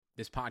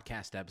This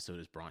podcast episode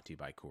is brought to you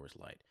by Coors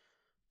Light.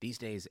 These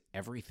days,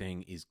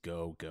 everything is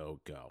go, go,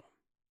 go.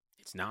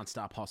 It's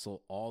nonstop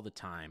hustle all the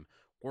time.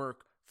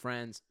 Work,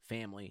 friends,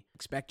 family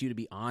expect you to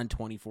be on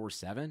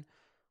 24/7.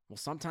 Well,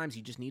 sometimes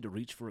you just need to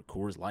reach for a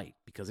Coors Light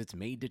because it's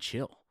made to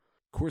chill.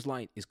 Coors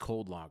Light is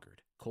cold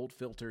lagered, cold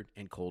filtered,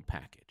 and cold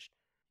packaged.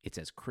 It's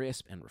as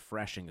crisp and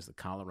refreshing as the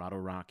Colorado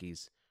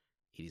Rockies.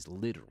 It is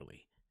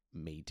literally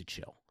made to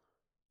chill.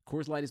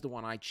 Coors Light is the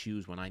one I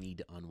choose when I need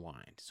to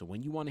unwind. So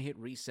when you want to hit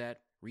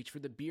reset, reach for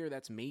the beer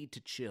that's made to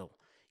chill.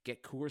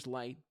 Get Coors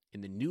Light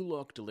in the new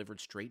look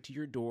delivered straight to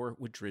your door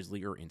with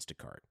Drizzly or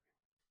Instacart.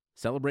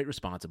 Celebrate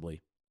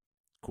responsibly.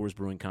 Coors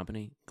Brewing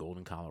Company,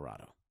 Golden,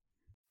 Colorado.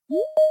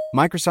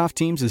 Microsoft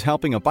Teams is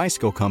helping a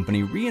bicycle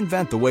company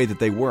reinvent the way that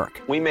they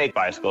work. We make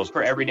bicycles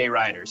for everyday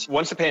riders.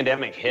 Once the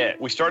pandemic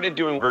hit, we started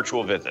doing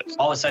virtual visits.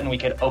 All of a sudden, we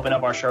could open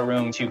up our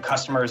showroom to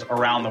customers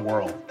around the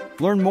world.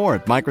 Learn more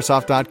at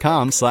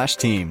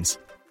Microsoft.com/Teams.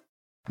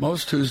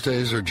 Most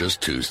Tuesdays are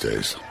just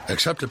Tuesdays,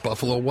 except at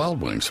Buffalo Wild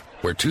Wings,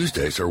 where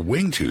Tuesdays are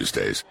Wing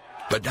Tuesdays.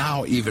 But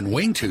now even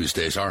Wing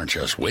Tuesdays aren't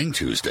just Wing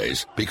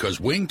Tuesdays, because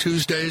Wing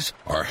Tuesdays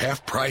are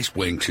half-price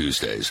Wing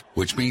Tuesdays,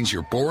 which means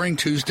your boring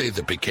Tuesday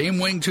that became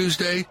Wing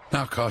Tuesday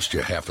now costs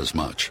you half as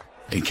much.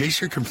 In case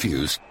you're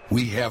confused,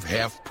 we have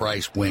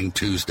half-price Wing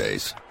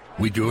Tuesdays.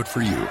 We do it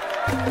for you.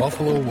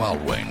 Buffalo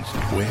Wild Wings.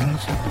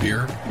 Wings,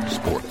 beer,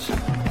 sports.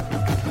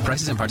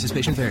 Prices and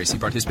participation vary. See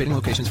participating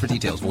locations for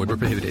details. Void where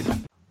prohibited.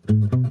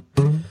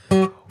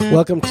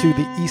 Welcome to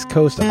the East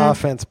Coast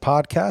Offense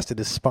Podcast. It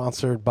is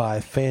sponsored by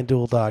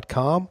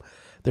FanDuel.com.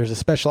 There's a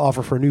special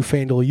offer for new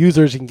FanDuel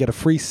users. You can get a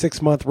free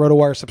 6-month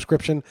RotoWire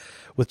subscription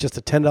with just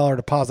a $10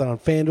 deposit on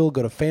FanDuel.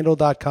 Go to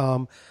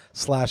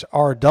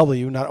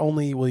FanDuel.com/RW. Not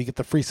only will you get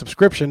the free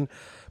subscription,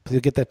 but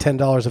you'll get that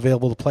 $10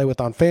 available to play with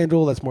on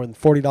FanDuel. That's more than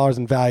 $40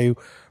 in value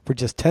for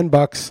just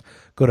 $10.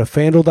 Go to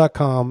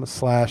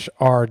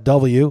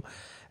FanDuel.com/RW.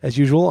 As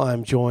usual,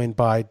 I'm joined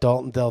by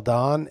Dalton Del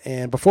Don.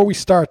 And before we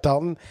start,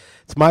 Dalton,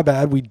 it's my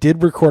bad. We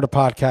did record a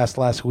podcast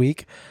last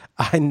week.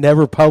 I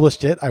never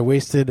published it. I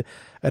wasted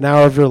an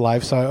hour of your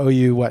life, so I owe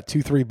you,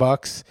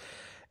 $2-3?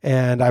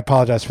 And I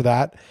apologize for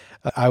that.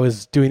 I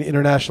was doing an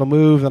international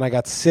move, and I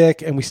got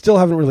sick, and we still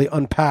haven't really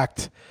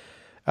unpacked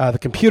the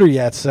computer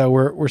yet, so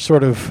we're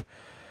sort of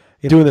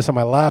doing this on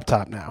my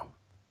laptop now.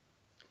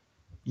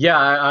 Yeah,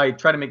 I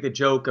tried to make the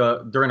joke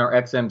during our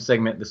XM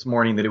segment this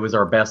morning that it was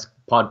our best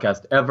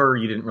podcast ever.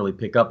 You didn't really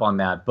pick up on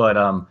that. But,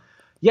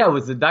 yeah, it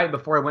was the night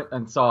before I went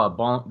and saw a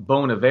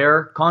Bon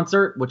Iver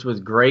concert, which was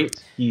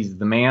great. He's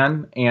the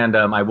man. And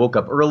I woke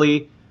up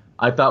early.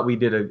 I thought we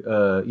did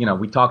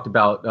we talked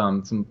about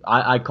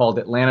I called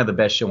Atlanta the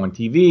best show on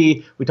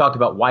TV. We talked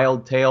about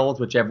Wild Tales,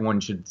 which everyone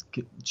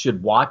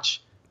should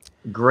watch.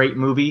 Great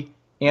movie.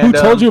 And,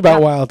 who told you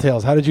about Wild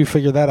Tales? How did you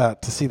figure that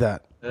out to see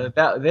that?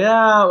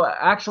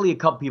 Actually a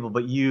couple people,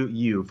 but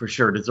you for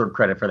sure deserve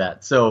credit for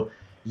that. So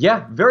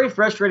yeah, very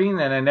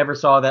frustrating, and I never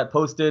saw that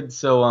posted.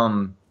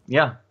 So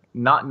yeah,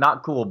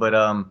 not cool, but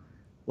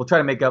we'll try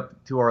to make up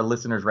to our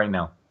listeners right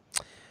now.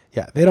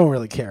 Yeah, they don't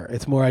really care.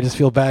 It's more I just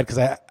feel bad because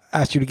I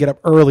asked you to get up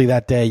early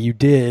that day. You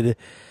did,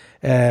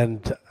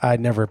 and I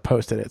never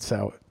posted it.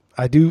 So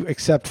I do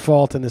accept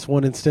fault in this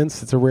one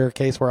instance. It's a rare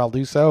case where I'll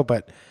do so,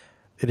 but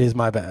it is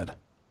my bad.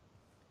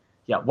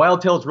 Yeah,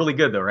 Wild Tale's really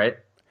good though, right?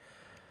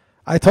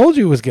 I told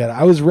you it was good.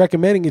 I was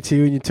recommending it to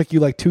you, and it took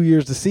you 2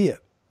 years to see it.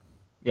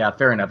 Yeah,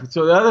 fair enough.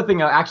 So the other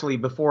thing, actually,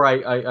 before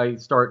I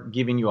start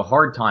giving you a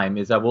hard time,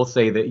 is I will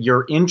say that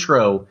your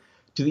intro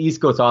to the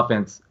East Coast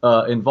Offense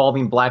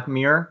involving Black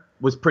Mirror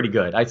was pretty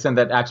good. I sent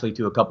that actually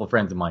to a couple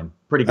friends of mine.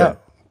 Pretty good. Oh,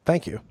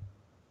 thank you.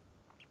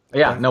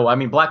 Yeah, no, I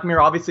mean, Black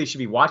Mirror obviously should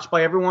be watched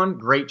by everyone.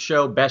 Great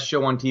show, best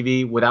show on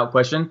TV without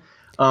question.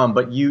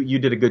 But you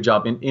did a good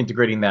job in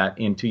integrating that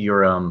into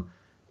your,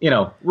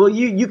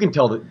 you can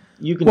tell that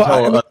you can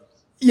tell. I mean,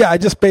 yeah, I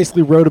just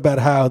basically wrote about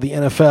how the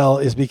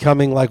NFL is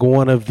becoming like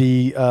one of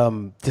the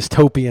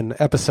dystopian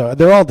episodes.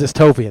 They're all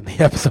dystopian,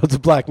 the episodes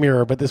of Black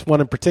Mirror, but this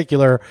one in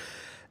particular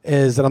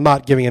is, and I'm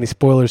not giving any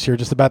spoilers here,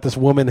 just about this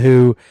woman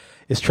who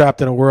is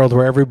trapped in a world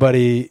where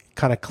everybody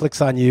kind of clicks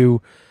on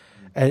you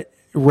and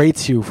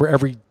rates you for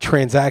every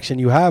transaction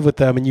you have with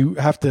them, and you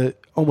have to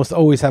almost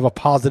always have a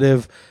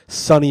positive,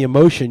 sunny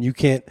emotion. You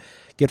can't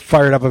get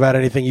fired up about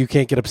anything. You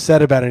can't get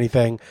upset about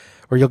anything,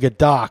 or you'll get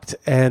docked.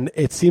 And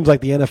it seems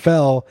like the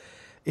NFL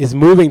is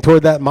moving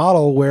toward that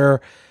model where,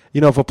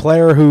 if a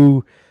player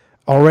who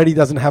already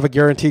doesn't have a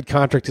guaranteed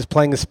contract is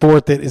playing a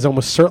sport that is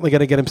almost certainly going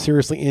to get him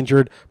seriously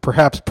injured,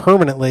 perhaps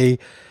permanently,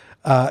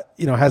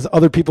 has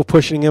other people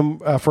pushing him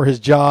for his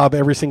job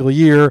every single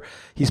year.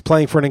 He's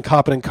playing for an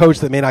incompetent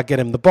coach that may not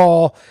get him the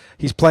ball.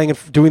 He's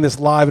doing this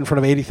live in front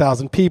of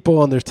 80,000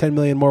 people, and there's 10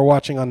 million more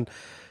watching on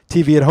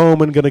TV at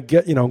home and going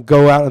to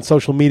go out on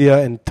social media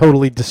and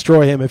totally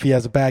destroy him if he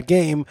has a bad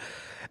game.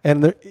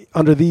 And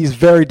under these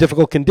very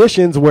difficult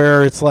conditions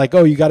where it's like,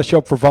 oh, you got to show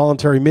up for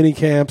voluntary mini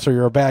camps or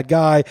you're a bad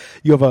guy,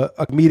 you have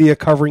a media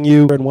covering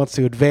you and wants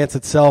to advance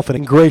itself and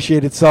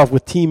ingratiate itself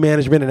with team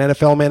management and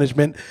NFL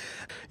management.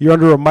 You're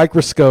under a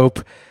microscope,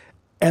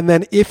 And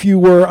then if you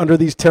were under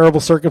these terrible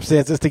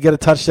circumstances to get a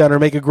touchdown or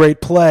make a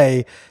great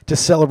play to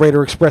celebrate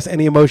or express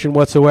any emotion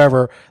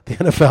whatsoever, the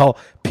NFL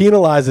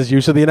penalizes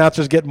you. So the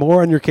announcers get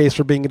more on your case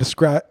for being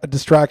a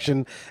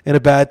distraction and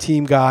a bad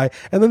team guy.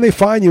 And then they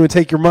fine you and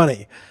take your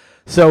money.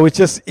 So it's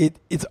just,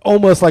 it's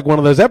almost like one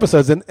of those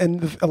episodes.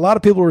 And a lot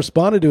of people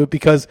responded to it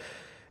because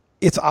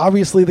it's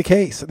obviously the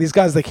case. These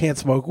guys, they can't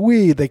smoke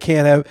weed. They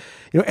can't have,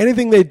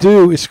 anything they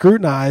do is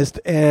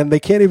scrutinized, and they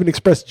can't even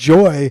express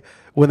joy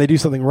when they do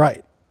something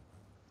right.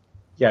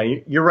 Yeah,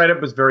 your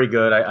write-up was very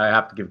good. I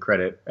have to give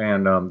credit.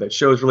 And that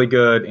show's really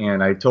good,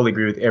 and I totally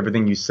agree with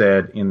everything you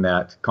said in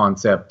that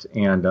concept.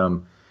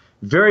 And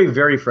very,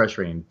 very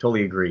frustrating.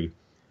 Totally agree.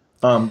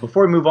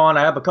 Before we move on,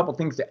 I have a couple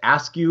things to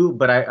ask you,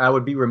 but I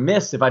would be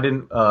remiss if I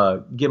didn't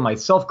give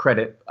myself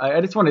credit.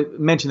 I just want to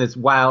mention this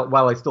while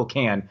I still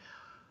can.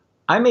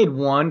 I made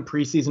one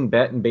preseason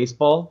bet in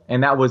baseball,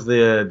 and that was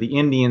the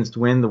Indians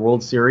to win the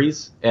World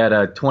Series at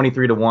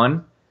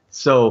 23-1.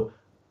 So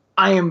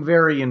I am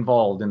very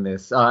involved in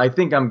this. I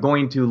think I'm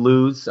going to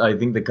lose. I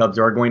think the Cubs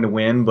are going to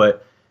win,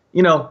 but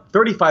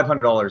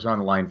 $3,500 are on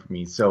the line for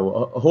me.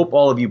 So I hope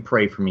all of you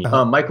pray for me.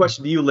 My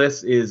question to you,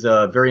 Liz, is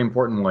a very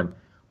important one.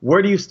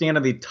 Where do you stand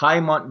on the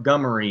Ty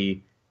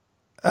Montgomery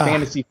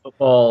fantasy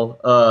football?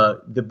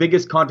 The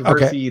biggest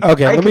controversy.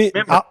 Okay.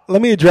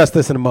 Let me address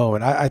this in a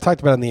moment. I talked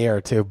about it in the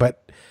air too, but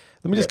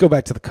let me just go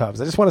back to the Cubs.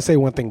 I just want to say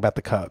one thing about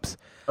the Cubs.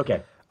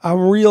 Okay.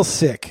 I'm real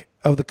sick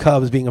of the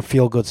Cubs being a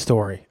feel-good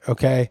story.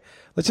 Okay.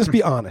 Let's just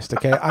be honest,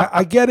 okay?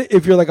 I get it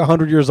if you're like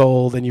 100 years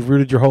old and you've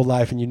rooted your whole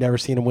life and you've never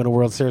seen them win a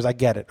World Series. I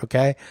get it,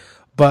 okay?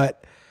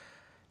 But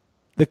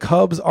the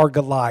Cubs are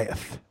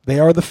Goliath. They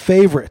are the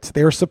favorites.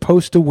 They are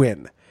supposed to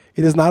win.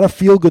 It is not a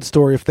feel-good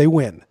story if they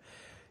win.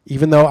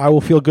 Even though I will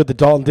feel good that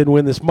Dalton didn't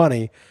win this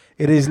money,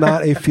 it is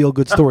not a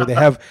feel-good story. They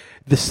have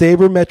the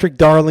sabermetric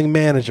darling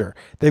manager.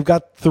 They've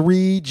got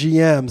 3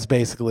 GMs,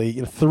 basically,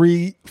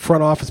 3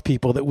 front office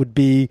people that would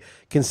be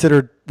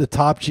considered the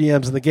top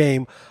GMs in the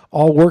game,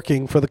 all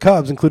working for the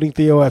Cubs, including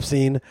Theo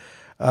Epstein,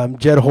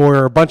 Jed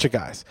Hoyer, a bunch of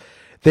guys.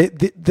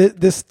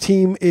 This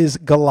team is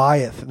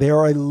Goliath. They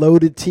are a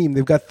loaded team.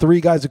 They've got 3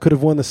 guys who could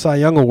have won the Cy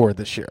Young Award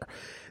this year.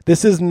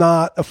 This is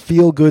not a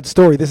feel-good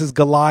story. This is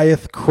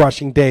Goliath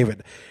crushing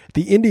David.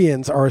 The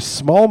Indians are a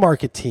small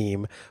market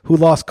team who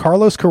lost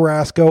Carlos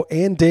Carrasco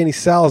and Danny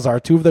Salazar,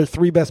 2 of their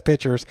 3 best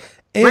pitchers,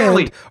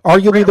 and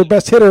arguably their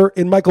best hitter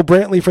in Michael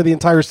Brantley for the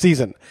entire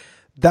season.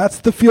 That's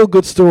the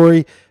feel-good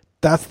story.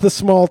 That's the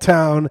small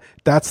town.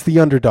 That's the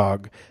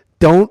underdog.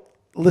 Don't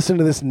listen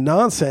to this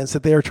nonsense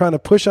that they are trying to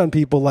push on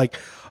people like,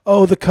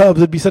 oh, the Cubs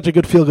would be such a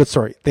good feel-good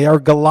story. They are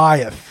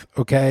Goliath,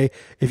 okay?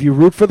 If you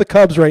root for the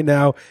Cubs right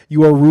now,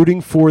 you are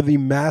rooting for the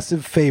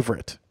massive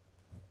favorite.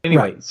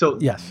 Anyway, right. So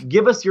yes.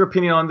 Give us your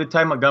opinion on the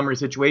Ty Montgomery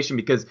situation,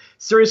 because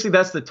seriously,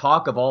 that's the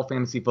talk of all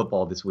fantasy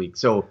football this week.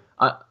 So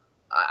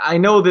I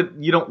know that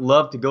you don't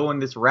love to go in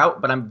this route,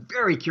 but I'm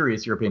very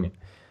curious your opinion.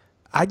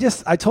 I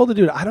told the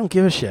dude, I don't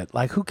give a shit.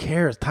 Like, who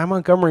cares? Ty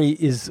Montgomery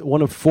is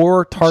one of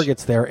 4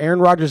 targets there. Aaron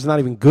Rodgers is not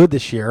even good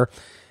this year,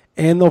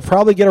 and they'll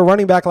probably get a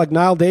running back like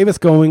Niall Davis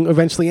going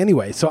eventually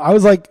anyway. So I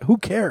was like, who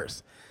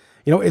cares?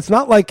 It's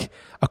not like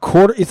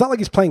it's not like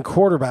he's playing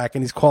quarterback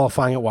and he's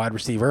qualifying at wide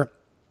receiver.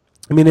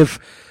 I mean, if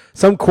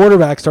some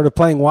quarterback started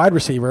playing wide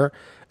receiver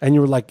and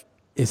you were like,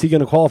 is he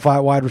going to qualify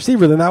at wide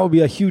receiver, then that would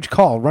be a huge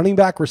call. Running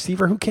back,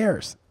 receiver, who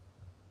cares?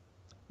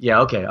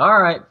 Yeah, okay.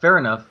 All right, fair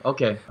enough.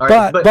 Okay. All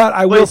right. But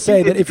I will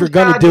say that if you're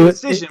going to do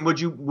it,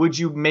 would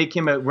you make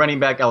him a running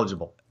back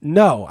eligible?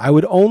 No, I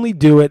would only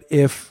do it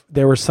if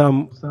there was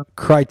some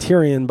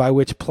criterion by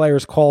which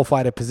players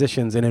qualified at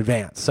positions in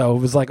advance. So it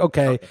was like,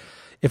 okay.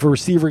 If a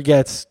receiver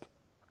gets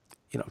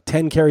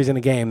 10 carries in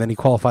a game, then he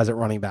qualifies at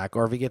running back.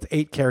 Or if he gets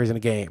 8 carries in a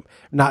game,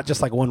 not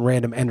just like one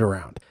random end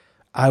around,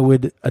 I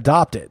would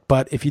adopt it.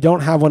 But if you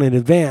don't have one in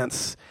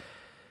advance,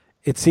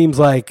 it seems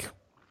like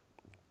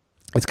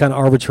it's kind of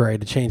arbitrary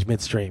to change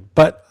midstream.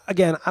 But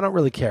again, I don't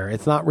really care.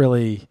 It's not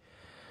really.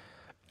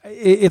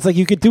 It's like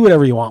you could do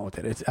whatever you want with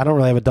it. I don't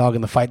really have a dog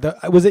in the fight.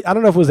 I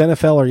don't know if it was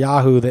NFL or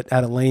Yahoo that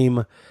had a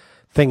lame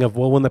thing of,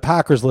 well, when the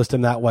Packers list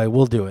him that way,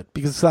 we'll do it.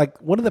 Because it's like,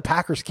 what do the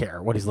Packers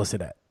care what he's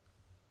listed at?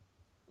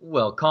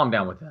 Well, calm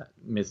down with that,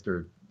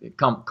 Mister.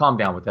 Calm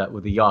down with that,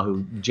 with the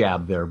Yahoo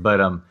jab there.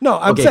 But no,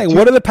 I'm saying,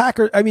 what are the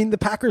Packers? I mean, the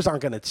Packers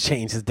aren't going to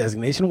change his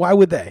designation. Why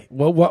would they?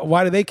 Well,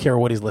 why do they care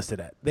what he's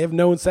listed at? They have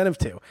no incentive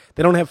to.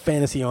 They don't have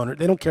fantasy owners.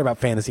 They don't care about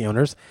fantasy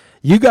owners.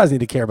 You guys need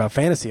to care about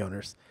fantasy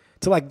owners.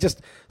 To like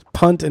just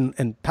punt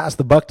and pass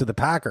the buck to the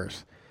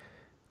Packers,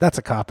 that's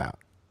a cop out.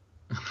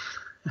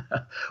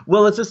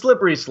 Well, it's a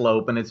slippery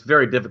slope, and it's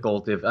very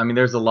difficult.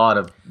 There's a lot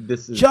of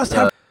this. Just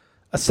have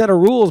a set of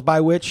rules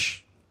by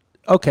which.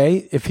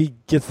 Okay, if he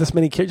gets this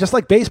many carries, just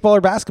like baseball or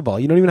basketball,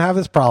 you don't even have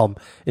this problem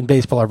in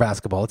baseball or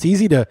basketball. It's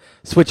easy to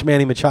switch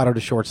Manny Machado to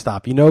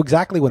shortstop. You know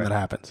exactly when that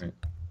happens.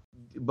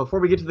 Before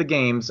we get to the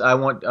games, I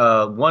want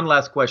one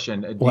last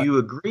question. Do you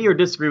agree or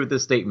disagree with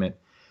this statement?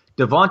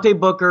 Devontae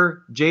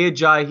Booker, Jay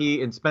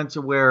Ajayi, and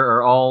Spencer Ware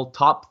are all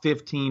top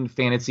 15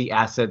 fantasy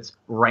assets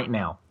right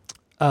now.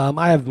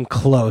 I have them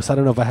close. I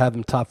don't know if I have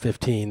them top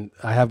 15.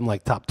 I have them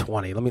like top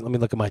 20. Let me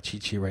look at my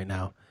cheat sheet right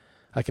now.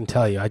 I can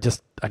tell you. I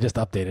just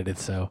updated it.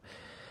 So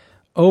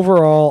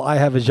overall, I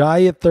have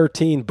Ajayi at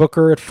 13,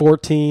 Booker at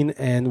 14,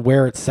 and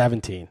Ware at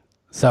 17.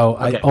 So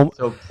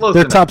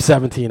they're top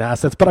 17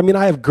 assets. But I mean,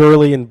 I have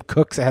Gurley and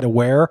Cooks ahead of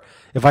Ware.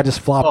 If I just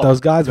flop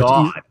those guys,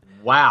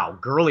 wow,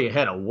 Gurley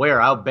ahead of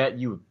Ware. I'll bet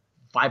you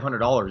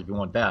 $500 if you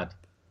want that.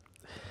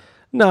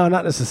 No,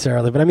 not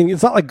necessarily. But I mean,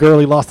 it's not like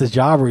Gurley lost his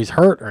job or he's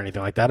hurt or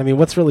anything like that. I mean,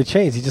 what's really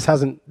changed? He just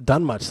hasn't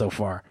done much so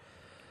far.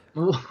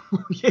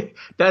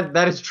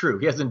 That is true.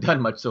 He hasn't done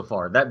much so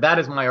far. That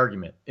is my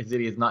argument. Is that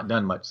he has not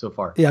done much so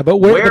far. Yeah, but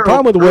the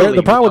problem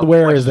with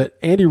Ware is that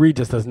Andy Reid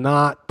just does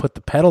not put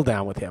the pedal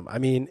down with him. I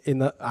mean,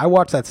 I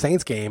watched that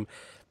Saints game,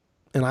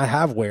 and I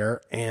have Ware,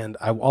 and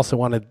I also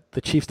wanted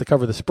the Chiefs to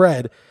cover the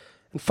spread,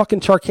 and fucking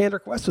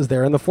Charkandrick West was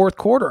there in the fourth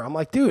quarter. I'm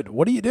like, dude,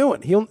 what are you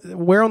doing?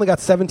 Ware only got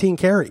 17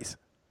 carries.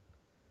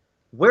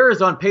 Ware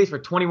is on pace for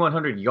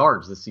 2,100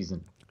 yards this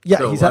season.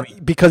 Yeah, so,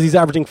 because he's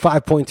averaging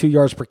 5.2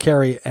 yards per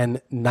carry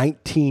and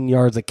 19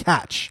 yards a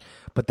catch.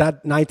 But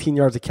that 19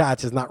 yards a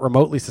catch is not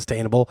remotely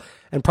sustainable,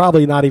 and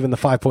probably not even the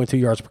 5.2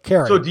 yards per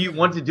carry. So do you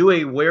want to do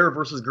a Ware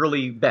versus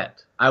Gurley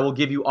bet? I will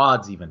give you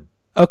odds even.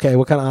 Okay,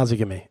 what kind of odds you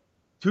give me?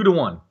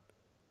 2-1.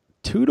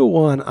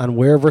 2-1 on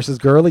Ware versus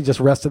Gurley, just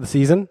rest of the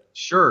season?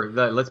 Sure.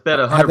 Let's bet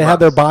 $100. Have they had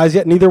their buys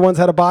yet? Neither one's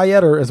had a buy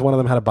yet, or has one of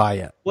them had a buy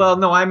yet? Well,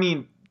 no, I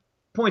mean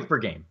points per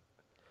game.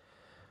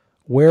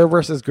 Ware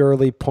versus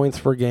Gurley, points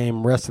per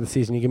game, rest of the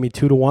season. You give me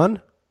 2-1?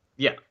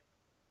 Yeah.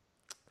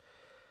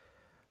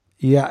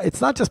 Yeah, it's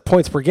not just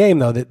points per game,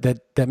 though,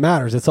 that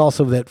matters. It's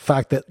also that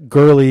fact that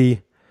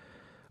Gurley,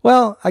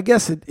 well, I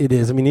guess it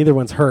is. I mean, neither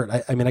one's hurt.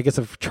 I mean, I guess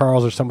if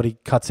Charles or somebody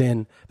cuts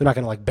in, they're not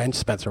going to like bench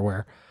Spencer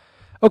Ware.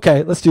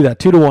 Okay, let's do that.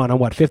 2-1 on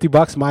what?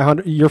 $50? My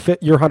 100, your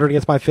 100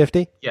 against my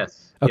 50?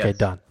 Yes. Okay, yes.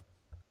 Done.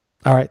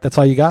 All right, that's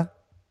all you got?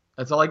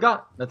 That's all I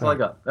got.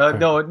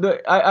 No,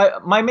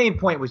 my main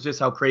point was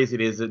just how crazy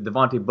it is that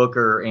Devontae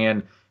Booker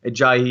and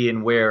Ajayi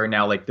and Ware are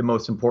now like the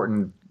most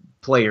important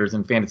players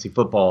in fantasy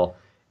football,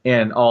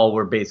 and all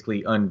were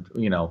basically,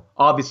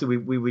 obviously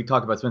we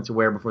talked about Spencer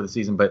Ware before the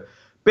season, but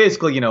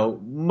basically,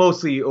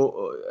 mostly,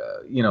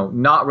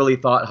 not really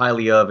thought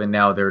highly of, and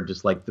now they're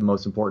just like the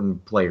most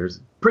important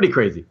players. Pretty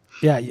crazy.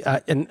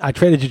 Yeah, and I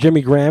traded you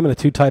Jimmy Graham in a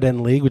 2 tight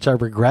end league, which I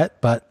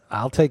regret, but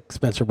I'll take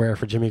Spencer Ware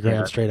for Jimmy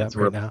Graham straight up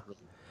right now.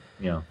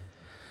 Yeah.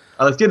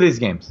 Let's do these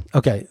games.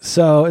 Okay,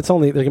 so there's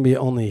only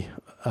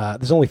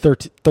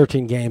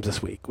 13 games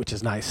this week, which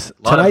is nice.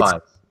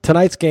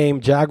 Tonight's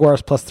game,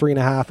 Jaguars plus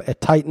 3.5 at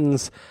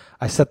Titans.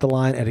 I set the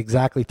line at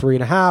exactly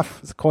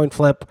 3.5. It's a coin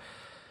flip.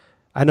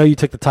 I know you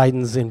took the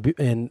Titans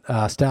in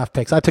staff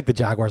picks. I took the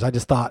Jaguars. I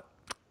just thought,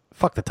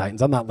 fuck the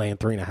Titans. I'm not laying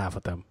 3.5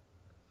 with them.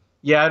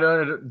 Yeah, I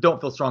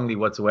don't feel strongly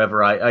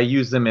whatsoever. I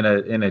used them in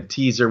a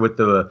teaser with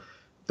the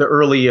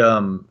early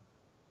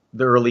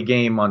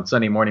game on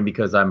Sunday morning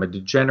because I'm a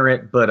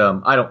degenerate, but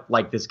I don't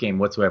like this game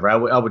whatsoever.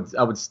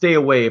 I would stay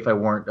away if I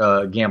weren't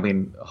a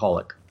gambling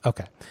holic.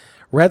 Okay.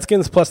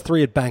 Redskins plus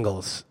 3 at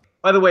Bengals.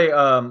 By the way,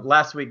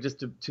 last week,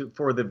 just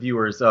for the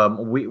viewers,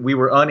 we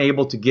were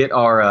unable to get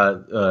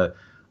our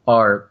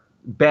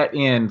bet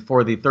in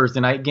for the Thursday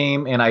night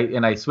game, and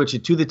I switched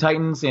it to the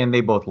Titans, and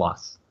they both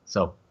lost.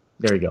 So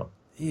there you go.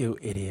 You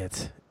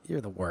idiot! You're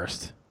the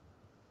worst.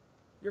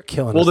 You're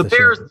killing us. Well,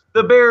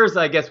 the Bears,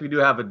 I guess we do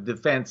have a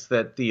defense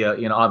that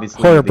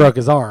obviously Hoyer broke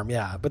his arm,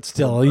 yeah, but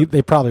still,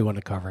 they probably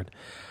wouldn't have covered.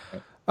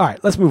 All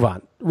right, let's move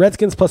on.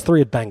 Redskins plus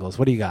 3 at Bengals.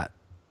 What do you got?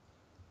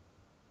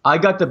 I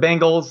got the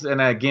Bengals,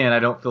 and again, I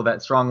don't feel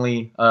that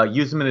strongly.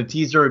 Used them in a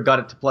teaser, got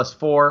it to plus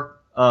 4.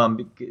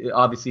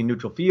 Obviously,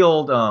 neutral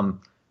field.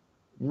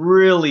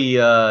 Really,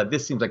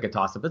 this seems like a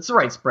toss-up. It's the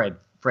right spread,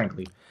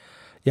 frankly.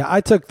 Yeah,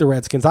 I took the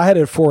Redskins. I had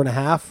it at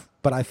 4.5,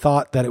 but I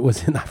thought that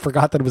I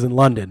forgot that it was in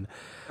London.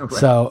 Right.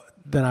 So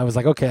then I was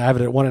like, okay, I have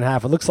it at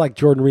 1.5. It looks like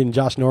Jordan Reed and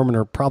Josh Norman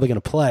are probably going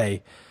to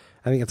play.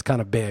 I think it's kind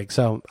of big.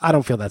 So I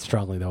don't feel that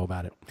strongly, though,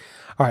 about it.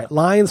 All right,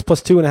 Lions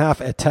plus 2.5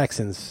 at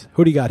Texans.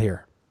 Who do you got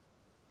here?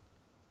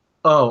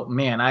 Oh,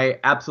 man, I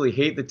absolutely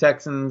hate the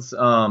Texans.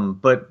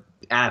 But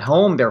at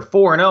home, they're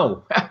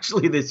 4-0,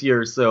 actually, this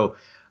year. So,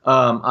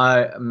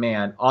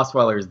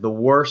 Osweiler is the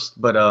worst,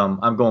 but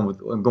I'm going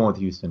with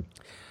Houston.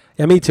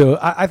 Yeah, me too.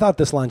 I thought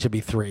this line should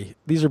be 3.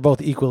 These are both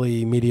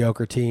equally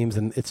mediocre teams,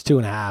 and it's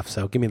 2.5,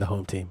 so give me the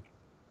home team.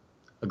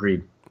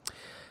 Agreed.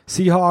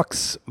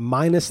 Seahawks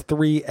minus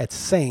 3 at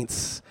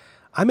Saints.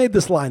 I made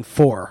this line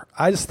 4.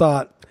 I just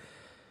thought,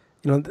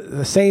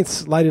 the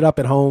Saints light it up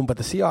at home, but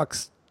the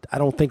Seahawks I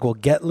don't think will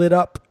get lit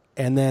up,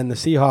 and then the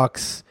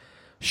Seahawks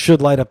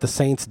should light up the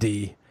Saints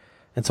D,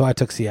 and so I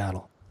took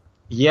Seattle.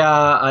 Yeah,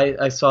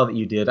 I saw that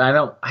you did. I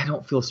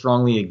don't feel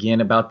strongly again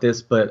about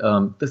this, but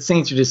the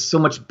Saints are just so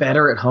much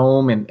better at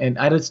home, and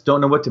I just don't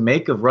know what to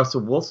make of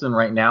Russell Wilson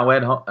right now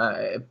at home.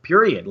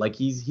 Period. Like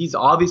he's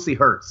obviously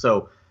hurt,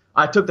 so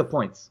I took the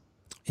points.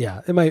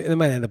 Yeah, it might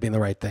end up being the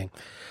right thing.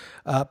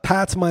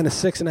 Pats minus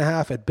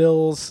 6.5 at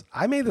Bills.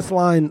 I made this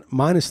line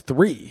minus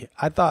 3.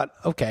 I thought,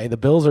 okay, the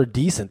Bills are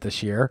decent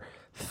this year.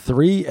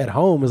 3 at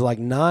home is like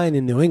 9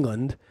 in New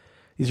England.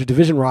 These are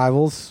division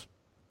rivals.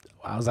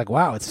 I was like,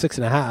 wow, it's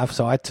 6.5.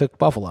 So I took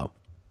Buffalo.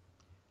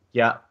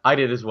 Yeah, I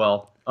did as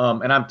well.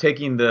 And I'm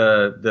taking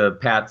the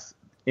Pats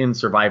in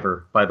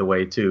Survivor, by the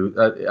way, too.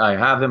 I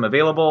have them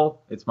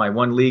available. It's my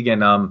one league,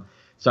 and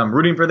so I'm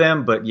rooting for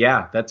them. But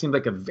yeah, that seemed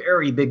like a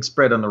very big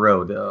spread on the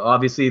road.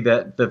 Obviously,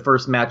 that the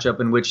first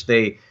matchup in which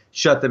they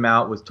shut them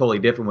out was totally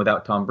different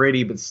without Tom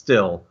Brady. But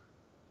still,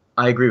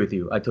 I agree with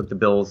you. I took the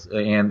Bills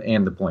and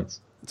the points.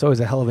 It's always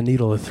a hell of a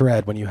needle to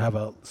thread when you have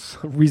a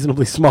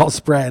reasonably small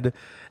spread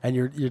and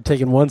you're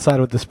taking one side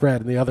with the spread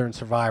and the other in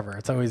Survivor.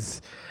 It's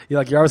always you're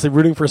obviously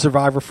rooting for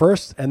Survivor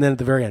first, and then at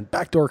the very end,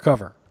 backdoor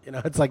cover.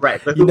 It's like right,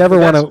 but you never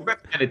want to.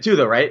 Recommended too,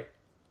 though, right?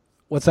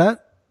 What's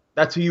that?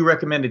 That's who you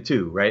recommended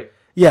too, right?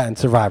 Yeah, in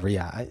Survivor.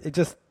 Yeah, it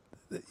just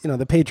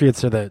the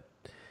Patriots are the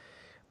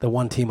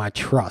one team I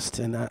trust,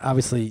 and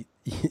obviously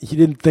you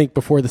didn't think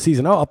before the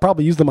season, I'll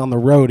probably use them on the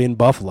road in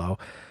Buffalo,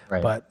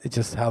 right. But it's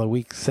just how the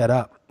week set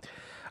up.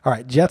 All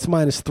right, Jets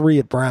 -3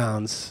 at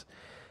Browns.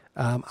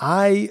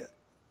 I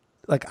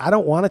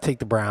don't want to take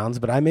the Browns,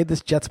 but I made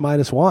this Jets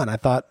 -1. I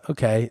thought,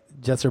 okay,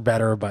 Jets are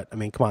better, but I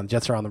mean, come on,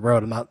 Jets are on the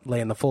road. I'm not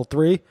laying the full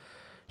 3.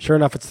 Sure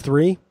enough, it's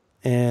 3,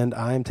 and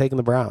I'm taking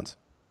the Browns.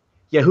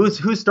 Yeah, who's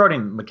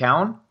starting?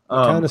 McCown?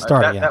 McCown is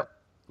starting. That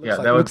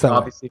was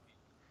obviously.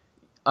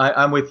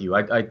 I'm with you.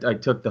 I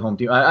took the home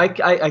team.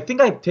 I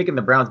think I've taken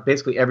the Browns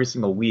basically every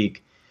single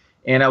week,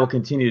 and I will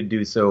continue to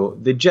do so.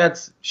 The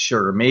Jets,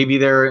 sure, maybe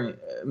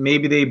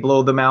they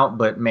blow them out,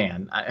 but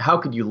man, how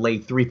could you lay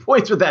 3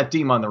 points with that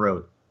team on the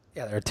road?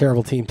 Yeah, they're a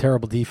terrible team,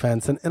 terrible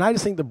defense, and I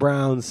just think the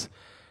Browns,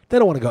 they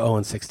don't want to go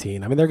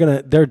 0-16. I mean,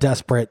 they're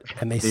desperate,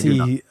 and they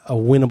see a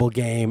winnable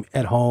game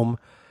at home.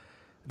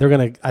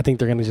 I think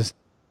they're gonna just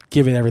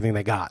give it everything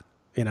they got,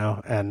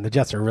 And the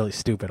Jets are really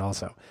stupid,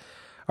 also.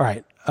 All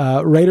right,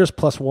 Raiders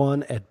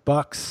 +1 at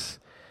Bucks.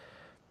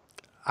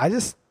 I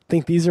just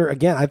think these are,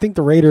 again, I think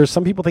the Raiders,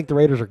 some people think the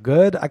Raiders are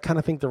good. I kind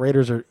of think the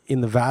Raiders are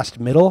in the vast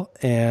middle,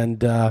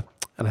 and I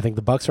think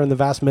the Bucks are in the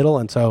vast middle,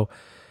 and so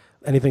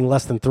anything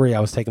less than 3, I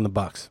was taking the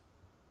Bucks.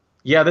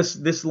 Yeah,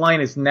 this line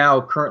is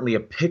now currently a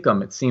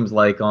pick'em, it seems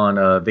like, on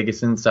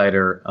Vegas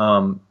Insider.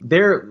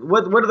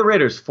 What are the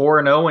Raiders,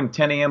 4-0 and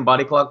 10 a.m.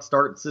 body clock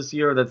starts this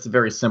year? That's a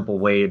very simple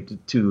way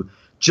to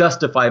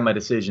justify my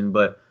decision,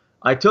 but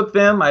I took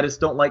them. I just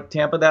don't like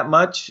Tampa that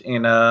much,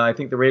 and I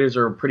think the Raiders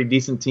are a pretty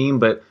decent team,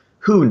 but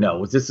who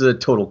knows? This is a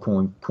total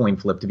coin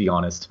flip, to be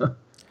honest. All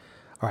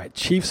right,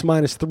 Chiefs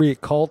 -3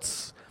 at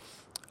Colts.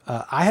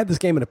 I had this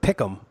game in a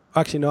pick'em.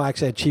 Actually, no, I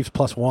actually had Chiefs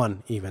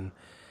 +1 even.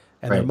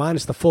 And they're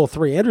minus the full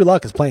 3. Andrew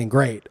Luck is playing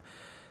great.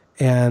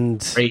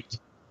 And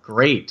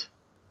Great.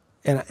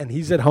 And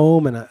he's at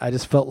home, and I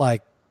just felt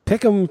like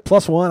pick him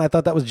 +1. I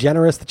thought that was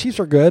generous. The Chiefs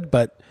are good,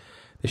 but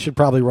they should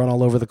probably run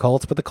all over the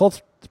Colts. But the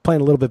Colts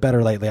playing a little bit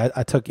better lately.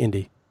 I took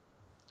Indy.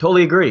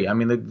 Totally agree. I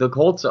mean, the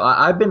Colts,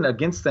 I've been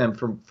against them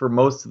for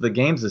most of the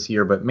games this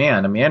year. But,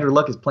 man, I mean, Andrew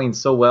Luck is playing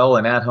so well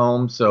and at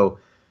home. So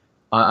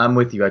I'm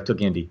with you. I took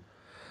Indy.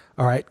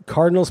 All right,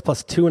 Cardinals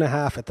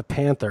 +2.5 at the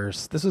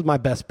Panthers. This is my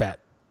best bet.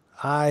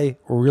 I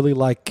really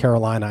like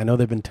Carolina. I know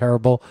they've been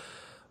terrible,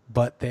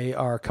 but they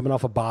are coming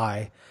off a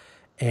bye,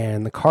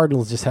 and the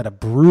Cardinals just had a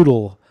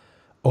brutal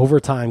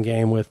overtime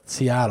game with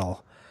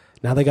Seattle.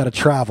 Now they got to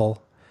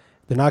travel.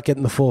 They're not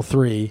getting the full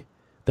 3.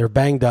 They're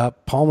banged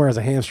up. Palmer has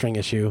a hamstring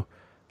issue.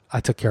 I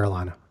took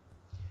Carolina.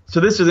 So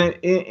this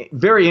is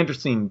very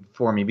interesting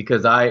for me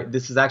because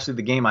this is actually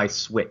the game I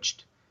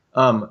switched.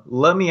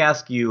 Let me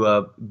ask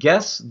you,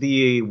 guess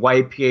the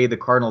YPA the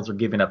Cardinals are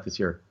giving up this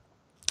year.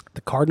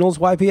 The Cardinals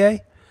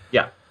YPA?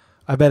 Yeah.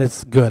 I bet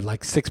it's good,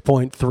 like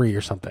 6.3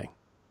 or something.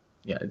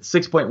 Yeah, it's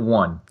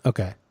 6.1.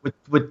 Okay.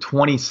 With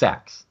 20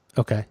 sacks.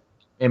 Okay.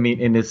 I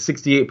mean, and it's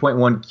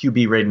 68.1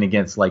 QB rating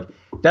against,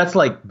 that's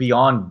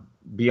beyond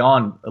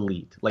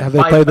elite. Like, have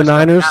they played the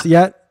Niners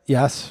yet?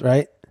 Yes,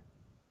 right?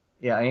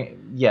 Yeah,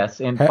 yes,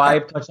 and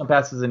 5 touchdown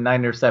passes and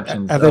 9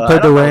 interceptions. Have they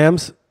played the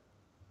Rams?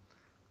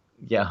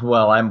 Yeah,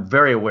 well, I'm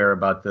very aware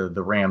about the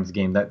Rams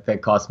game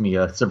that cost me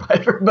a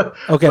survivor. But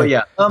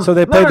yeah, so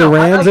they played the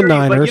Rams and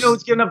Niners. But you know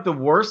who's giving up the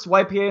worst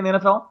YPA in the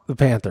NFL? The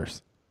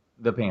Panthers.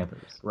 The Panthers.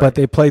 Right. But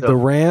they played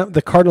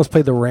the Cardinals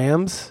played the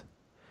Rams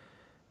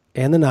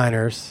and the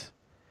Niners.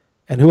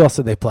 And who else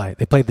did they play?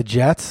 They played the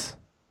Jets,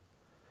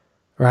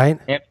 right?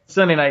 And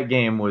Sunday night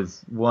game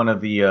was one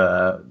of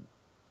the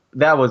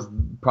that was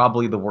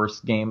probably the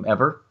worst game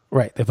ever.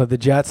 Right. They played the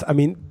Jets. I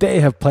mean, they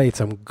have played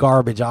some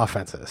garbage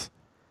offenses.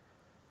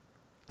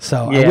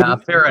 So yeah,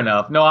 fair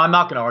enough. No, I'm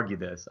not going to argue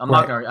this. I'm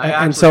not going to argue.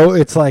 And so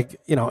it's like,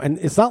 and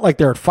it's not like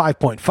they're at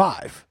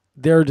 5.5.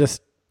 They're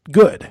just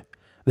good.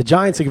 The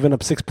Giants have given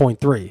up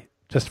 6.3,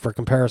 just for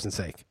comparison's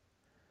sake.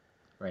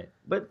 Right.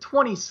 But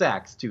 20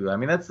 sacks, too. I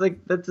mean, that's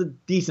a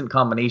decent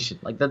combination.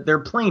 Like, that they're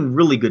playing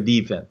really good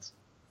defense.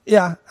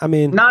 Yeah, I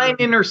mean. 9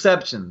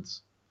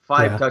 interceptions,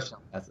 5 touchdown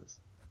passes.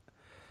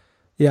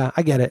 Yeah,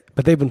 I get it.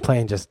 But they've been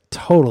playing just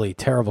totally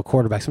terrible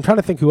quarterbacks. I'm trying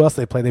to think who else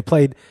they played. They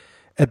played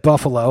at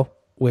Buffalo,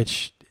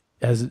 which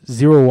has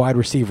 0 wide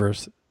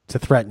receivers to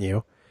threaten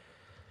you.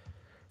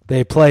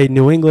 They played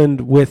New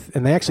England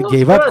and they actually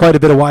gave up quite a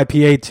bit of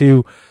YPA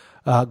to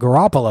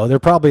Garoppolo. They're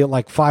probably at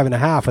like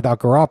 5.5 without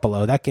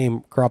Garoppolo. That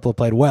game, Garoppolo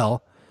played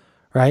well,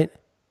 right?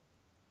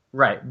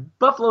 Right.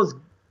 Buffalo's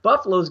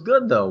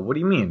good, though. What do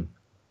you mean?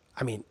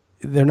 I mean,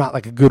 they're not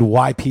like a good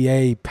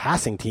YPA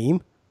passing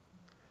team.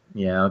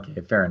 Yeah, okay,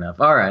 fair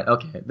enough. All right,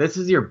 okay. This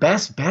is your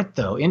best bet,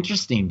 though.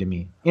 Interesting to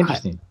me.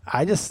 Interesting.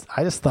 I just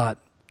thought,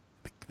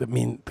 I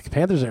mean, the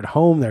Panthers are at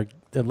home. They're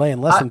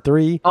laying less than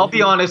 3. I'll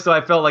be honest, though.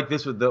 I felt like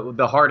this was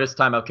the hardest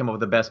time I've come up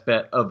with the best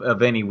bet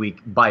of any week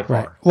by far.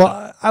 Right.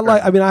 Well,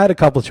 I had a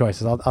couple of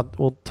choices.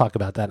 We'll talk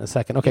about that in a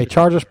second. Okay,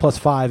 Chargers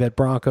 +5 at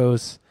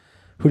Broncos.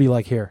 Who do you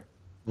like here?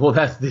 Well,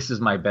 this is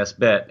my best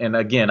bet, and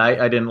again,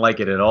 I didn't like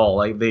it at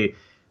all.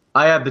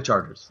 I have the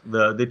Chargers.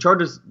 The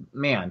Chargers,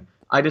 man.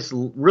 I just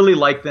really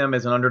like them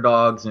as an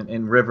underdogs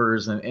and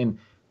Rivers and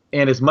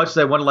as much as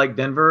I want to like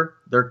Denver,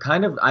 they're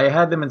kind of, I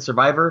had them in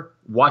Survivor,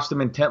 watched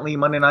them intently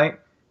Monday night.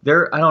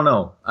 I don't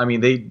know. I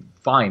mean,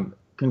 fine.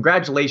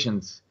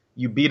 Congratulations.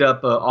 You beat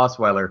up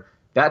Osweiler.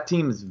 That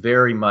team is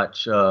very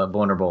much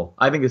vulnerable.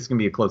 I think it's going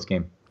to be a close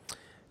game.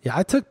 Yeah,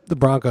 I took the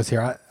Broncos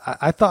here.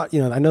 I thought,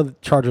 I know the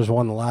Chargers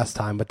won the last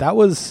time, but that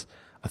was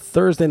a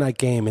Thursday night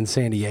game in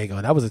San Diego.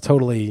 That was a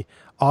totally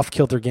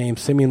off-kilter game.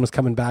 Simeon was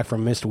coming back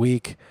from a missed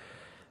week.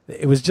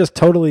 It was just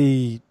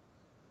totally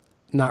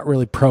not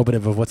really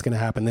probative of what's going to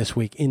happen this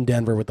week in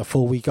Denver with the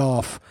full week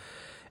off.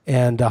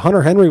 And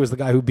Hunter Henry was the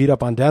guy who beat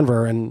up on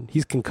Denver, and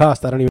he's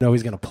concussed. I don't even know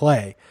he's going to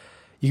play.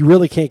 You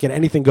really can't get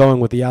anything going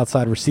with the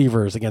outside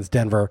receivers against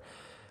Denver.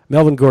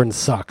 Melvin Gordon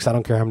sucks. I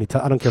don't care how many.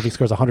 I don't care if he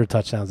scores 100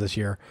 touchdowns this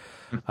year.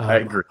 I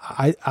agree.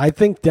 I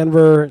think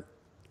Denver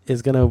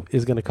is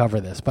gonna cover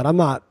this, but I'm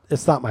not.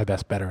 It's not my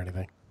best bet or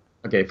anything.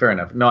 Okay, fair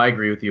enough. No, I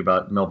agree with you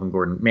about Melvin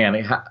Gordon.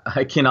 Man,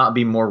 I cannot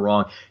be more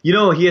wrong. He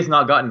has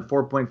not gotten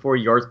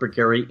 4.4 yards per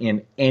carry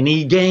in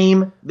any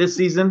game this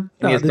season,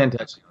 and he has 10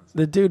 touchdowns.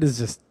 The dude is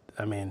just,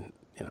 I mean,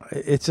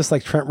 it's just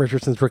like Trent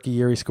Richardson's rookie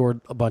year. He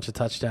scored a bunch of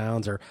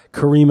touchdowns, or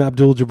Kareem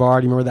Abdul-Jabbar.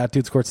 Do you remember that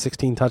dude scored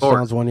 16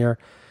 touchdowns one year?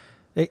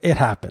 It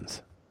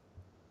happens.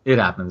 It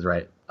happens,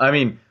 right? I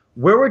mean,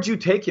 where would you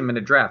take him in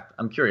a draft?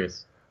 I'm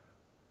curious.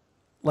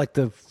 Like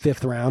the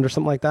 5th round or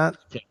something like that.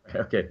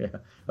 Okay.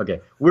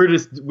 We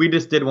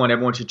just did one.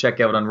 Everyone should check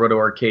out on Roto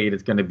Arcade.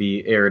 It's going to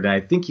be aired, and I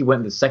think he went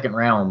in the 2nd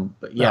round.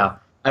 But yeah,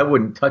 I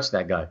wouldn't touch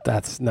that guy.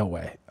 That's no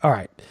way. All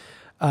right,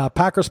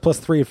 Packers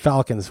 +3 at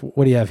Falcons.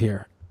 What do you have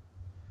here?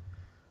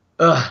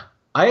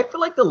 I feel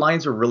like the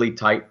lines are really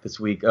tight this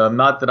week.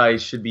 Not that I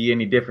should be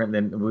any different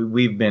than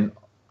we've been.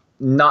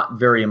 Not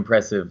very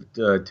impressive,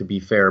 to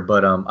be fair.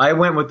 But I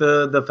went with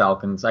the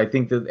Falcons. I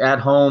think that at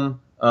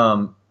home.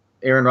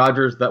 Aaron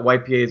Rodgers, that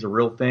YPA is a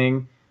real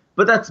thing,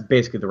 but that's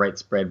basically the right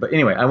spread. But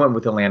anyway, I went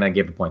with Atlanta and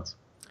gave the points.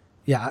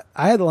 Yeah,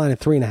 I had the line at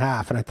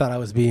 3.5, and I thought I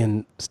was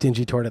being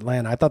stingy toward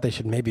Atlanta. I thought they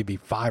should maybe be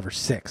 5 or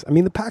 6. I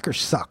mean, the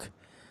Packers suck.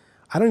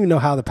 I don't even know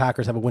how the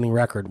Packers have a winning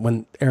record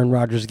when Aaron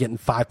Rodgers is getting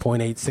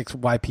 5.86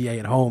 YPA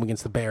at home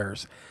against the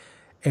Bears.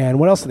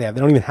 And what else do they have?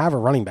 They don't even have a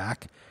running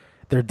back.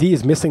 Their D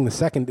is missing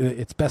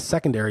its best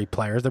secondary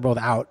players. They're both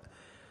out.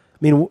 I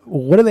mean,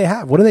 what do they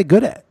have? What are they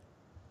good at?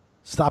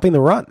 Stopping the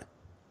run.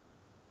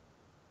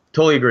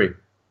 Totally agree. I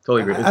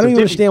don't even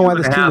understand why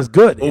this team is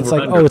good. It's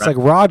like, it's like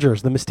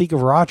Rodgers, the mystique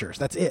of Rodgers.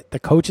 That's it. The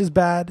coach is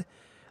bad.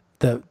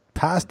 The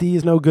pass D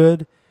is no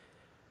good.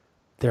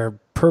 Their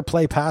per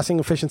play passing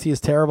efficiency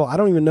is terrible. I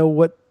don't even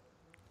know I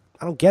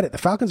don't get it. The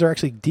Falcons are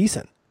actually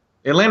decent.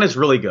 Atlanta's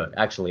really good,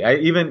 actually.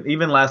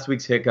 Even last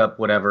week's hiccup,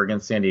 whatever,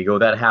 against San Diego,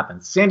 that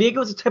happens. San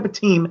Diego is the type of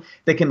team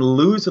that can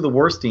lose to the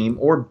worst team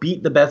or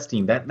beat the best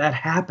team. That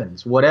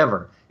happens,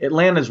 whatever.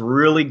 Atlanta's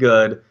really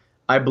good.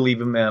 I believe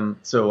in them,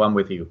 so I'm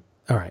with you.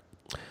 All right.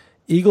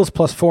 Eagles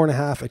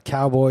 +4.5 at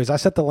Cowboys. I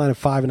set the line at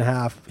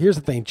 5.5. Here's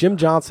the thing. Jim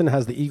Johnson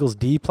has the Eagles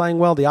D playing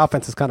well. The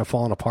offense has kind of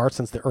fallen apart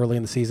since the early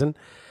in the season.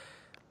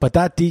 But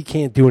that D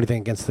can't do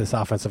anything against this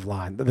offensive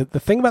line. The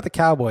thing about the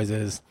Cowboys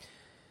is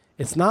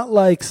it's not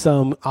like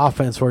some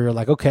offense where you're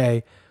like,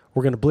 okay,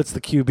 we're going to blitz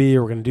the QB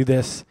or we're going to do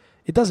this.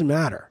 It doesn't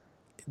matter.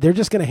 They're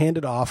just going to hand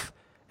it off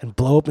and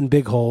blow up in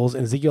big holes,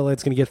 and Ezekiel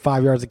Elliott's going to get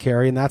 5 yards of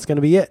carry, and that's going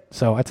to be it.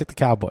 So I took the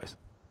Cowboys.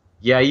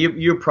 Yeah,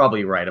 you're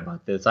probably right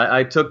about this.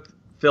 I took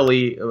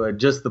Philly,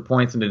 just the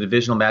points in the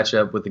divisional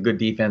matchup with a good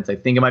defense. I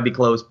think it might be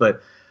close,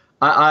 but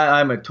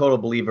I'm a total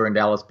believer in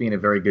Dallas being a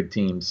very good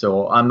team,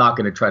 so I'm not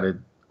going to try to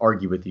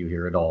argue with you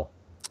here at all.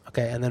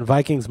 Okay, and then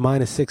Vikings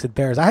 -6 at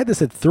Bears. I had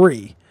this at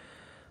 3.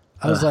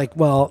 I was like,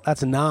 well,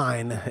 that's a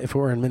 9 if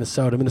we're in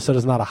Minnesota.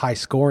 Minnesota's not a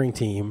high-scoring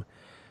team.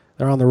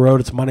 They're on the road.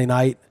 It's Monday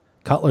night.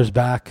 Cutler's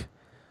back.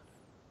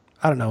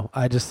 I don't know.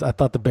 I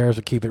thought the Bears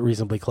would keep it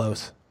reasonably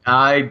close.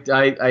 I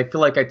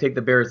feel like I take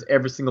the Bears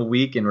every single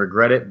week and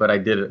regret it, but I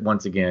did it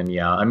once again.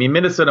 Yeah, I mean,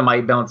 Minnesota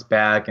might bounce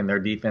back, and their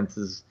defense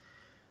is.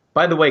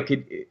 By the way,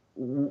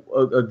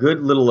 a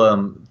good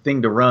little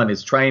thing to run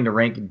is trying to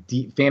rank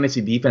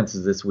fantasy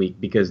defenses this week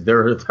because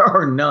there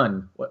are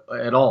none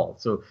at all.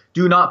 So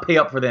do not pay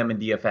up for them in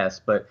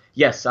DFS. But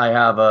yes, I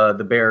have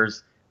the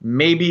Bears.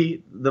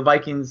 Maybe the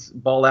Vikings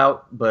ball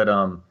out, but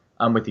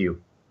I'm with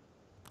you.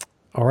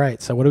 All right.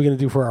 So what are we going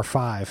to do for our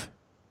 5?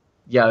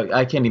 Yeah,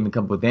 I can't even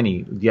come up with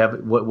any. Do you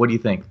have what do you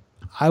think?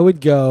 I would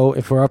go,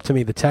 if we're up to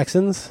me, the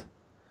Texans,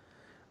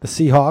 the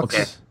Seahawks,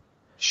 Okay.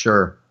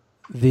 Sure.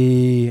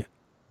 the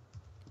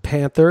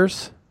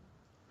Panthers,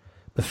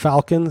 the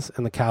Falcons,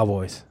 and the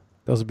Cowboys.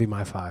 Those would be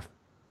my 5.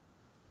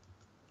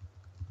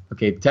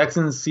 Okay,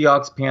 Texans,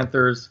 Seahawks,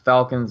 Panthers,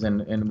 Falcons,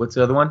 and what's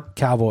the other one?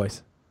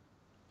 Cowboys.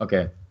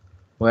 Okay.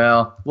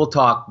 Well, we'll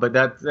talk, but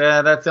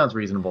that sounds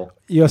reasonable.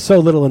 You're so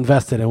little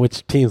invested in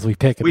which teams we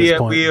pick at this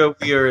point. We are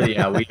literally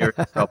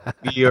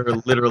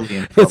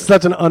in trouble. It's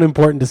such an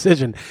unimportant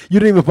decision.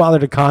 You didn't even bother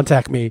to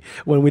contact me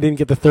when we didn't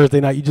get the Thursday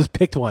night. You just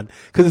picked one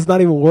because it's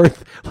not even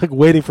worth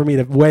waiting for me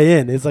to weigh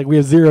in. It's like we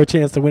have zero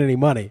chance to win any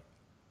money.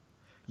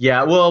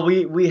 Yeah, well,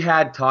 we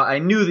had talk. I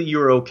knew that you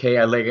were okay.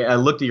 I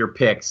looked at your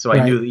picks, so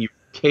I knew that you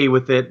were okay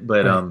with it.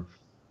 But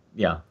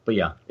yeah,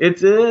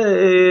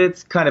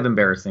 it's kind of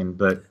embarrassing,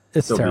 but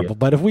it's so terrible.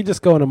 But if we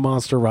just go on a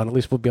monster run, at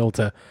least we'll be able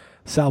to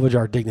salvage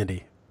our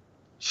dignity.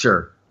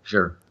 Sure.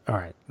 All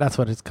right, that's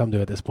what it's come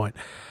to at this point.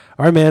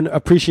 All right, man,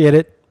 appreciate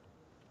it.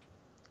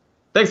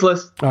 Thanks,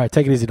 Liz. All right,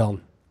 take it easy,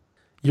 Dalton.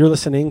 You're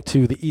listening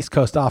to the East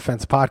Coast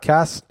Offense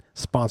Podcast,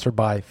 sponsored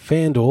by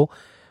FanDuel.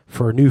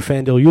 For new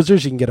FanDuel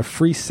users, you can get a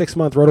free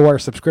 6-month RotoWire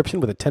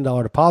subscription with a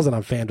 $10 deposit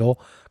on FanDuel.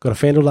 Go to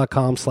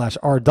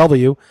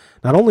FanDuel.com/RW.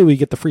 Not only will you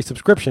get the free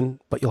subscription,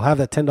 but you'll have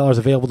that $10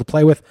 available to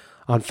play with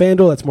on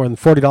FanDuel. That's more than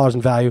 $40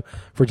 in value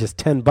for just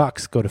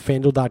 $10. Go to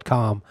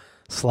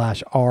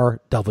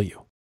FanDuel.com/RW.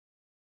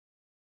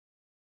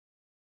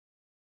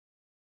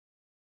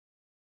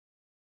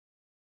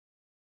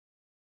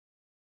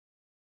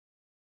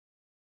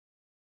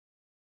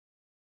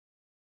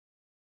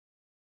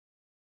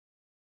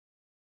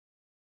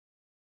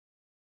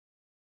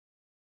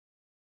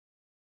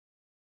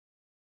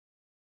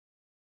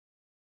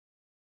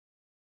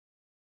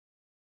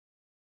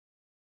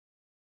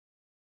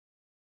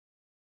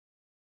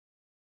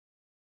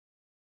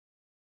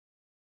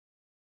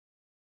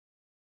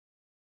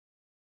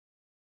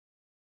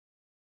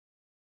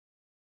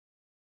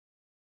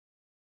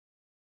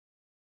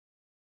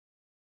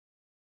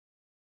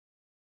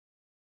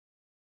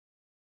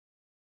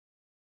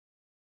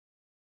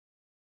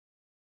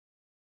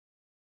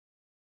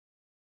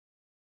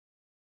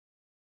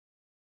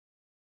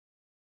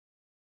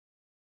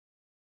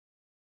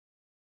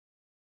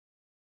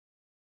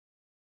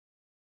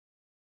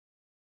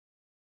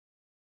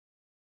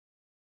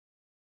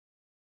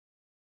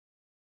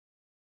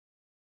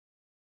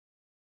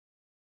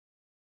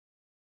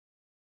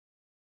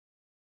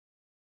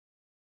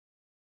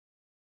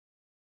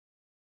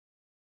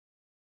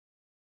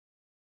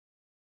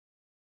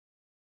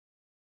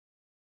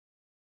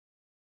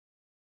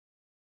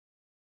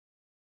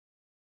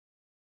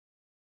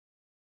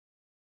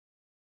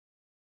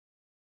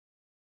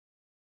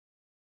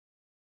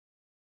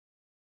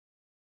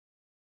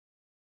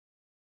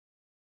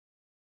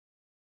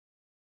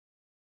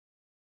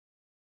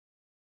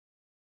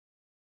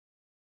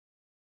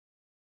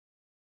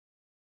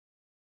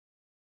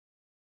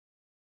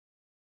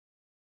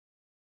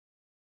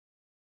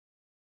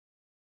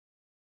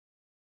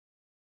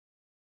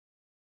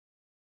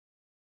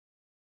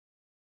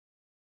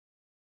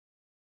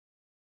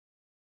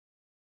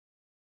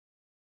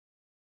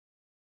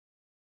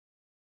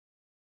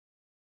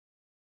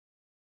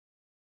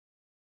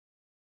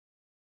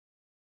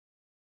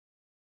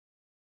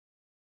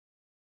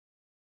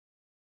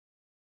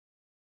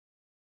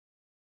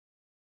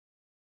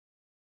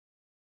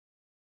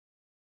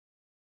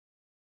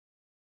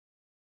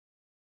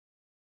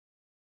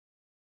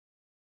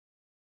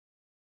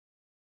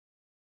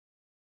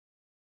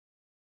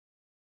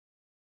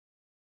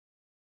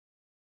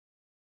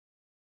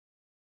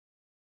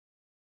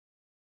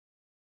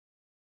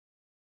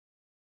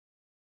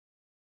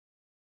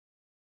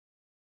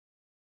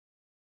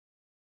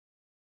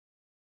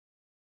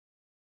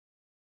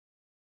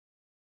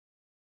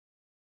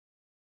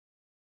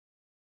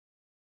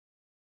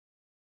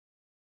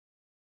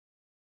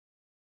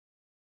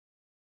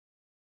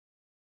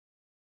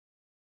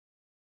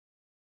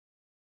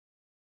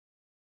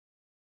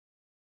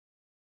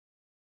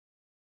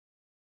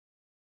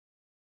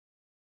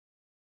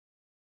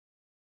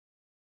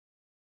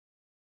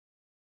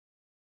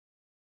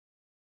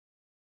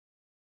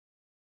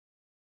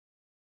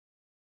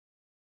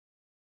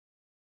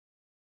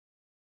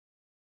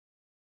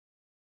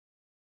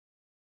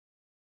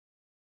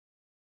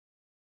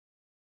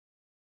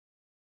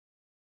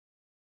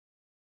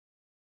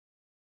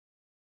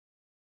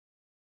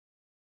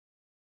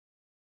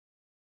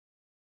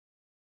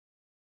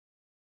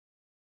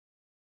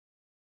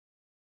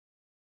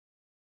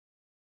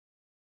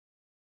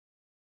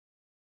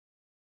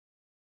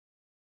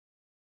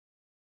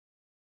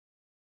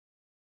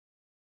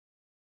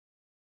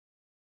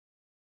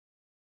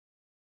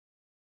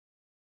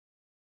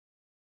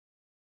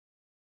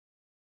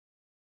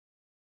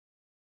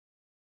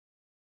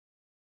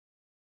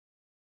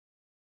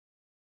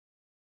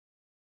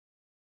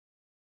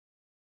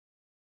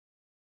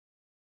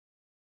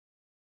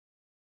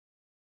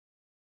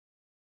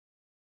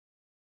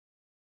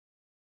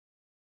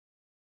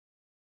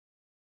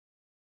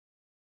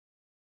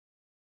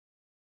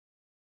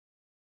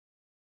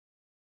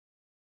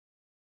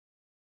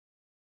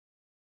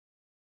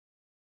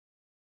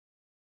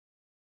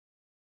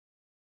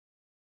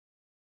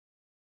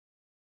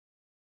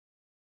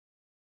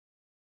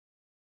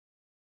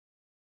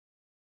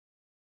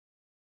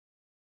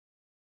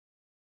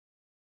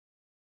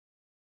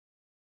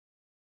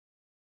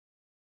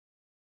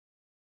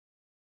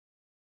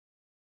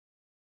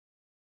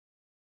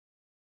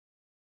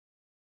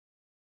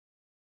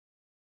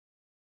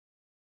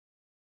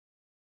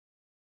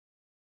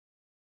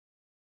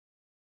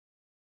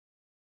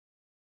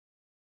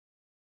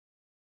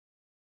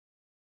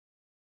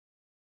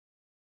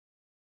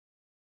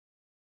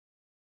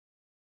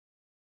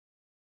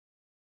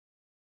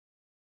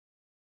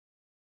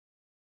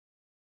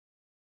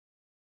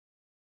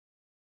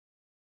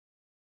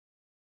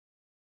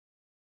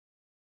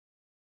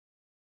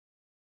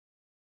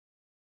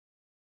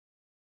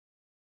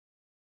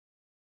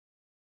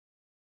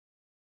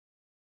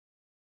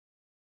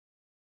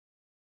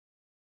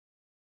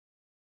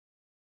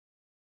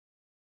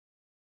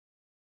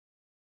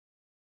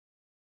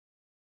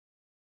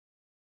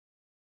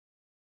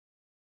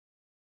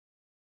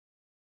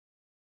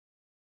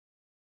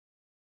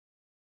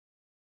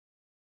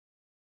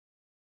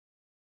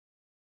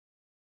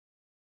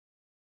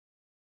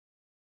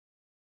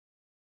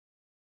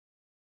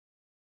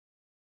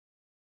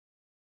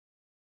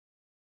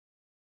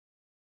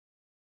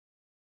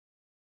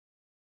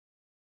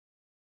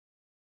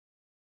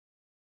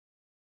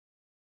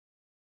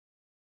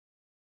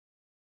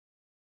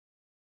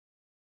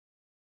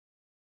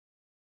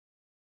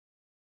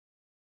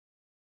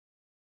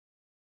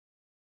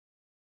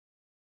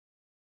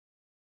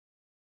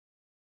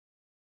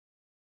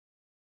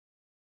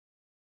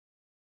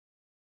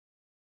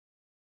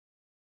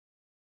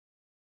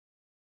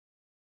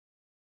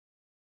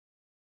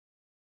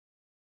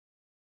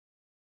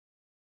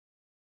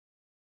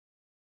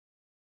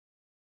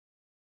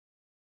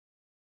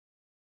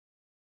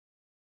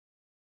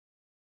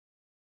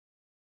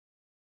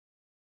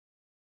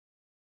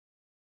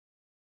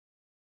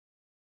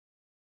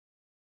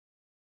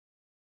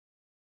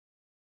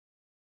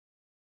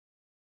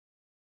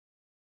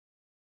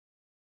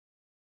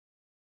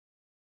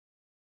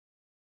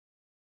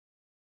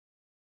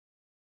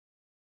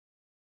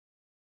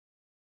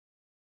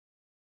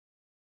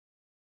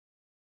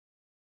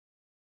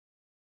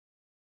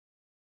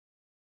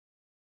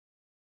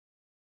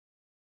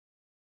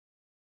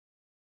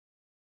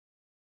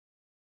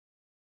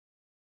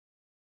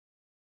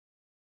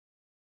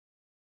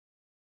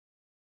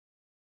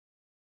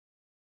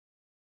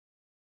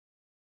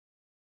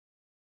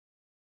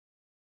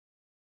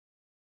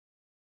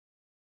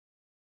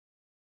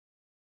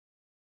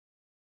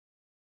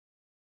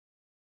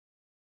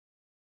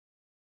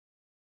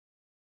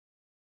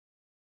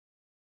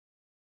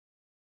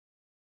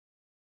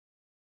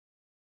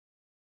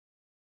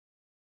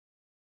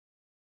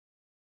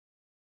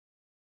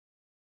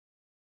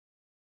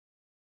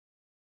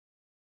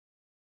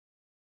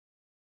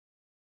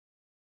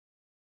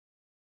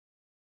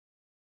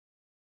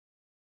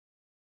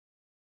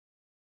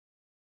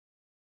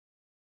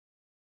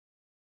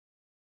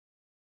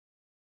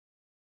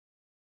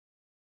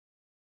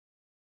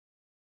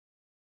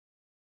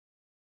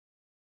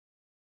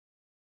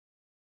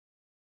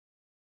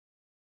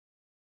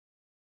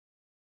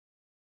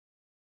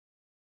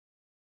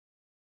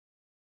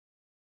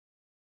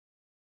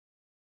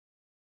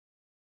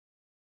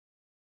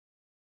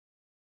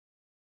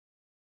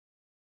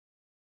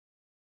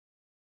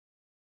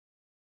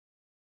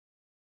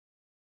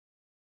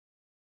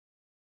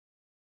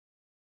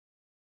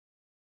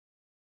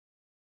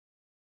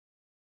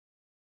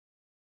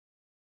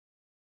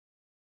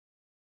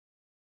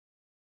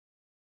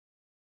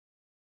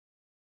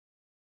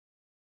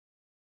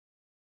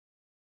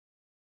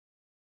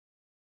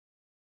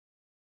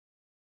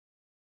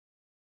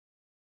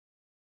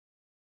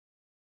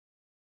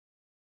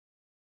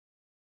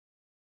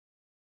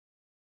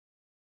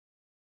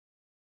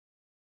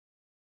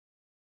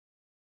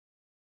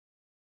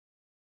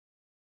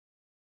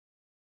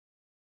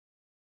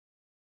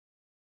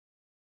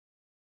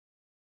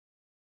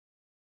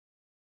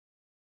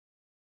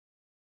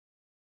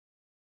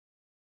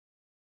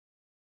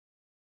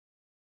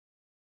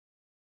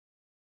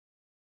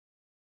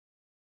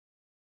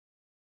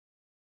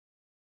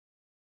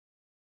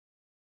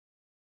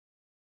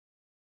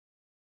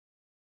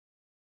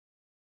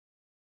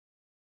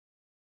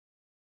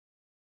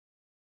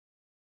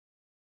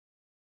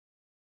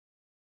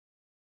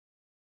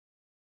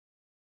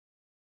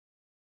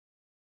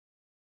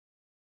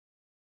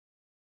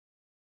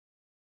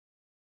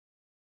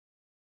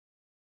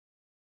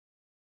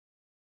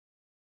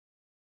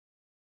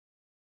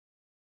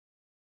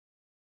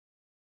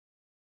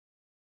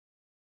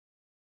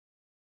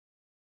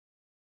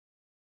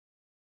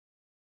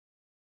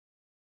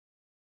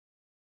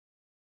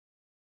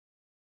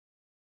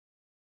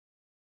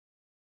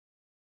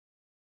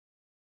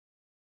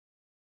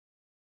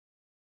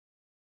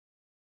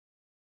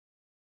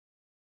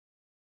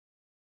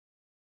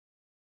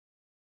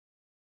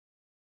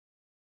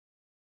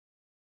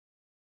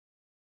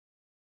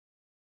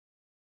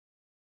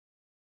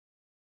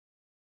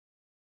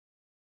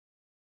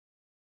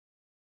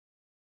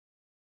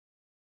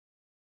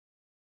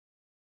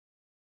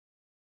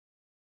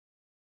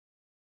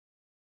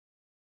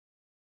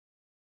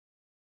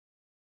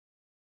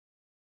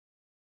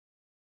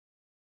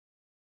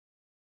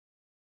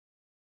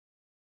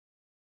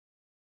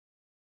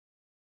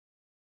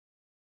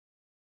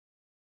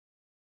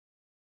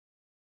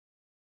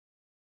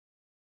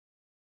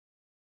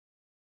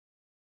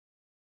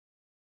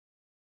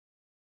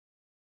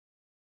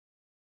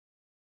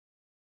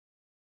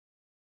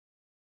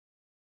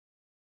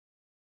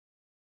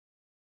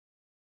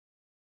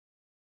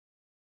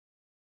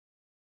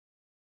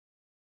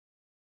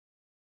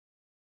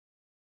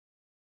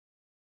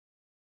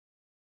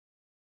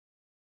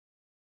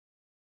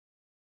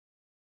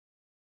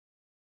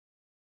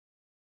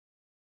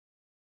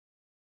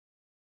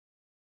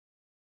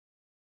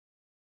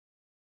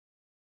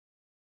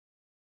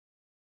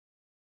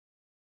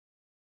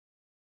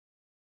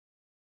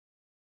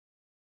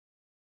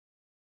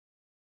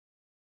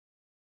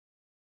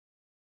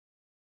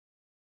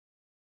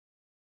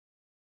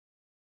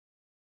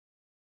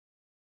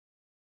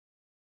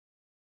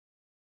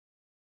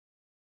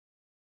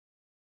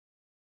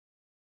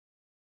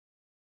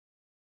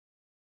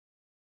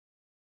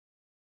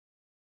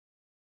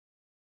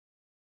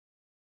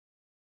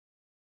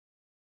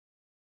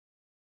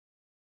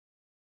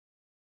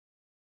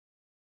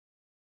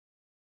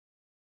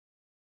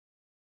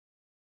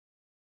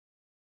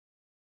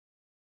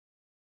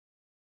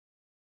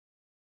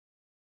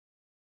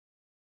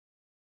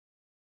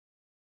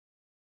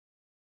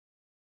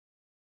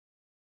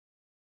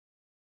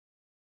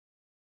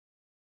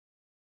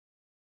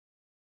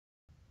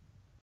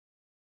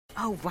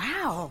 Oh,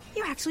 wow.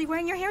 You're actually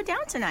wearing your hair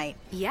down tonight.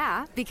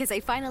 Yeah, because I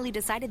finally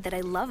decided that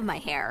I love my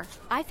hair.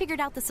 I figured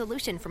out the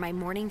solution for my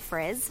morning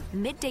frizz,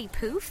 midday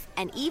poof,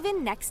 and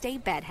even next day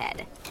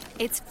bedhead.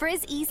 It's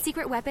Frizz E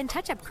Secret Weapon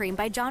Touch-Up Cream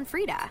by John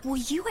Frieda. Well,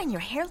 you and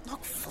your hair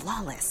look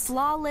flawless.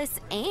 Flawless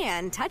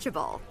and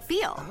touchable.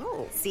 Feel.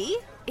 Oh. See?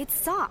 It's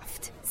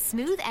soft.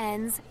 Smooth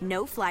ends,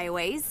 no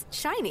flyaways,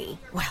 shiny.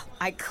 Well,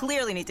 I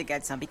clearly need to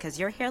get some because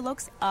your hair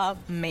looks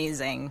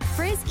amazing.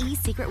 Frizz E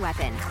Secret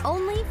Weapon,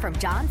 only from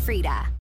John Frieda.